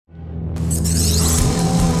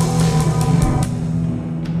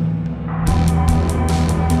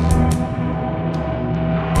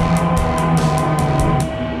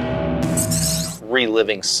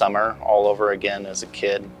reliving summer all over again as a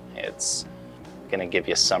kid. It's gonna give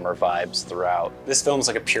you summer vibes throughout. This film's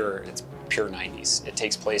like it's pure 90s. It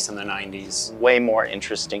takes place in the 90s. Way more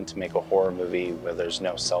interesting to make a horror movie where there's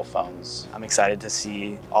no cell phones. I'm excited to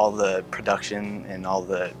see all the production and all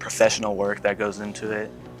the professional work that goes into it.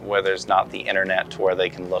 Where there's not the internet to where they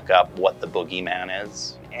can look up what the boogeyman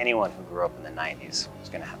is. Anyone who grew up in the 90s is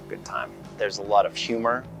gonna have a good time. There's a lot of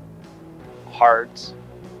humor, heart,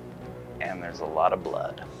 and there's a lot of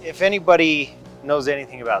blood. If anybody knows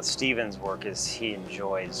anything about Steven's work, is he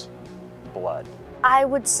enjoys blood. I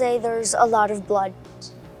would say there's a lot of blood.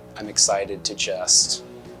 I'm excited to just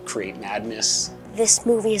create madness. This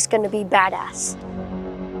movie is gonna be badass.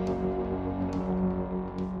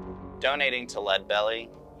 Donating to Leadbelly,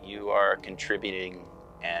 you are contributing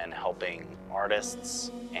and helping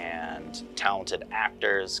artists and talented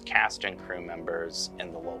actors, cast and crew members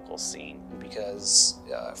in the local scene. Because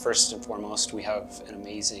first and foremost, we have an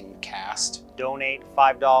amazing cast. Donate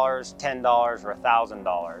 $5, $10, or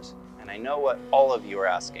 $1,000. And I know what all of you are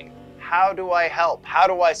asking. How do I help? How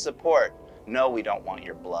do I support? No, we don't want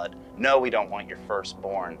your blood. No, we don't want your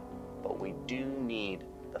firstborn. But we do need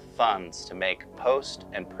the funds to make post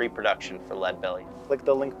and pre-production for Leadbelly. Click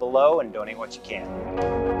the link below and donate what you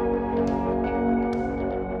can.